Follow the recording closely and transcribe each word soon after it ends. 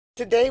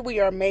Today we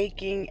are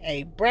making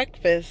a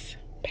breakfast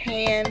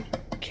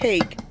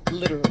pancake,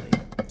 literally.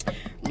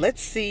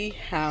 Let's see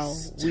how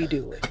we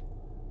do it.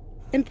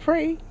 And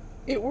pray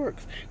it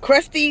works.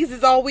 Krusteaz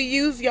is all we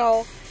use,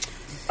 y'all.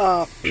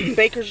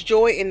 Baker's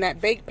Joy in that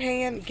bake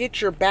pan.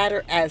 Get your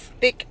batter as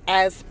thick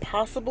as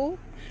possible.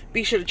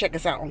 Be sure to check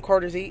us out on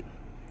Carter's Eat,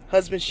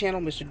 husband's channel,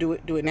 Mr. Do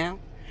It Now.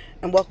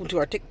 And welcome to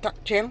our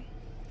TikTok channel.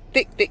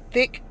 Thick, thick,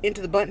 thick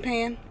into the bundt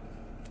pan.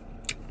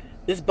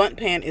 This bundt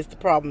pan is the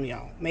problem,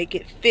 y'all. Make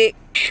it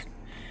thick.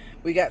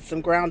 We got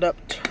some ground up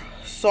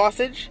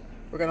sausage.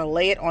 We're going to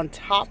lay it on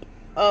top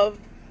of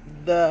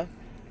the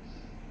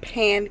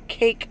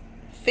pancake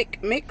thick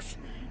mix.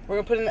 We're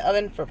going to put it in the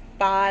oven for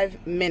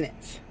 5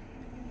 minutes.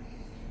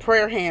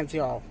 Prayer hands,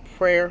 y'all.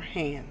 Prayer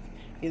hands.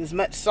 Get as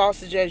much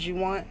sausage as you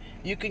want.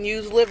 You can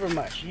use liver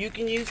mush. You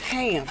can use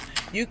ham.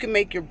 You can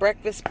make your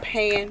breakfast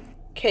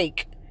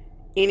pancake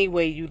any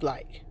way you'd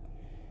like.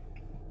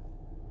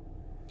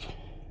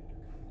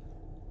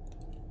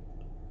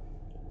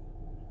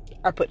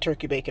 I put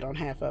turkey bacon on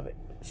half of it.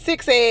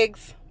 6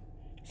 eggs.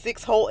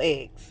 6 whole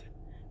eggs.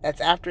 That's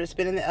after it's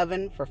been in the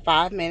oven for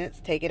 5 minutes.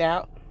 Take it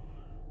out.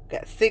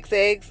 Got 6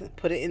 eggs.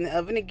 Put it in the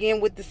oven again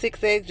with the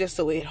 6 eggs just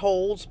so it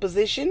holds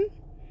position.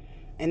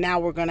 And now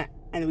we're going to,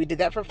 and we did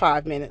that for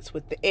 5 minutes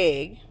with the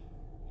egg.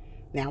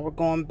 Now we're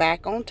going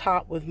back on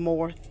top with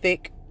more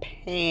thick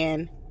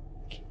pancake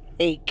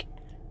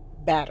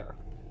batter.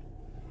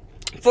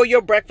 For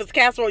your breakfast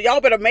casserole,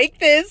 y'all better make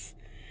this.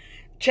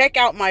 Check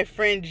out my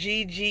friend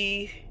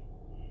Gigi.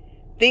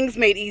 Things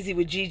Made Easy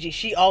with Gigi.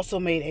 She also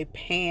made a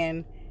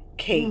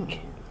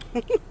pancake.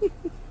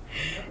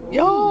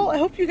 Y'all, I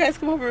hope you guys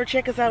come over and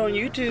check us out on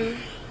YouTube.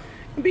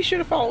 And be sure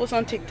to follow us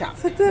on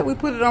TikTok. Like that, we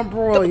put it on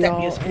broil,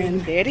 y'all.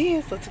 There it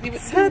is. Let's give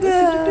it. Let's do.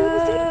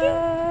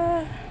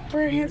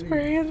 Prayer hands,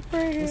 prayer hands,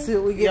 prayer hands. Let's see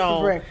what we get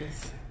for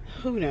breakfast.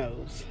 Who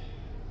knows?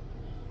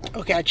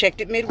 Okay, I checked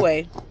it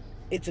midway.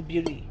 It's a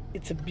beauty.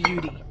 It's a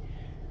beauty.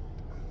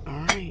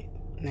 All right,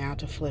 now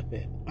to flip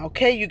it.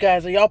 Okay, you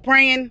guys, are y'all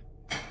praying?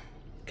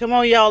 Come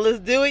on, y'all. Let's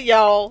do it,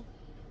 y'all.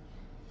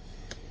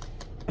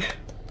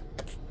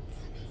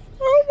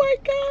 Oh, my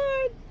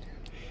God.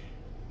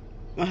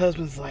 My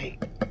husband's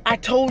like, I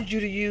told you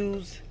to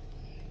use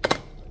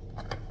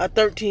a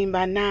 13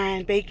 by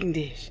 9 baking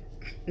dish.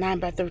 9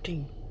 by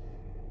 13.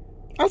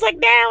 I was like,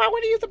 no, I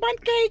want to use a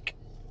bundt cake.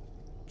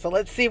 So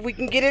let's see if we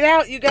can get it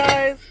out, you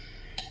guys.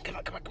 Come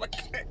on, come on, come on,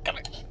 come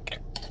on,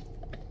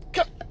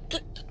 come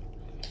on.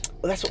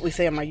 Well, that's what we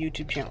say on my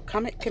YouTube channel.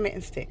 Comment, commit,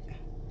 and stick.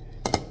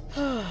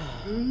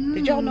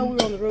 Did y'all know we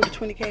were on the road to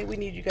 20K? We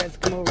need you guys to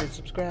come over and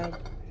subscribe.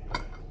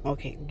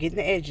 Okay, getting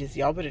the edges.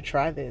 Y'all better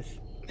try this.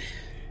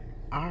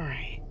 All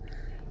right.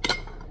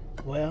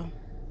 Well,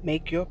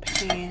 make your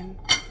pancake.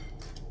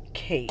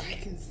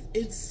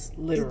 It's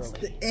literally. It's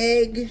the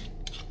egg.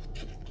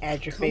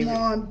 Add your favorite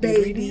on,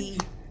 baby.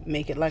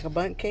 Make it like a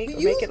bundt cake. Or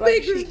Use make it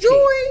like Baker's sheet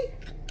Joy.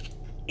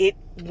 Cake.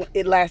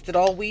 It lasted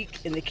all week,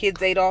 and the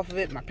kids ate off of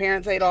it. My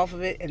parents ate off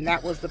of it, and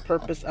that was the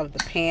purpose of the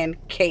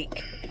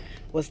pancake.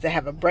 Was to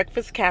have a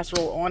breakfast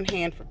casserole on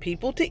hand for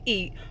people to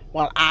eat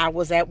while I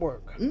was at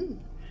work.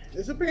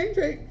 It's a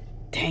pancake.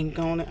 Dang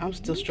on it. I'm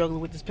still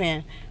struggling with this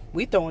pan.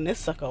 We throwing this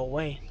sucker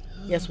away.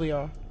 Yes, we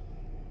are.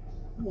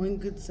 One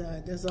good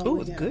side. That's all.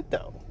 Ooh, it's good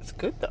though. It's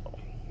good though.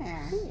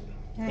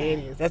 There it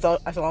is. That's all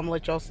I'm gonna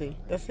let y'all see.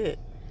 That's it.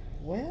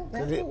 Well,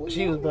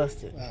 she was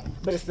busted. Wow.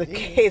 But it's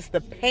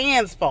the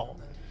pan's fault.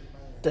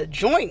 The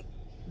joint,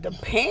 the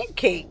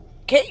pancake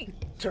cake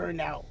turned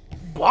out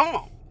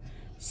bomb.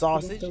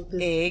 Sausage,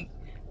 egg,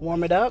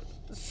 warm it up.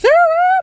 Syrup!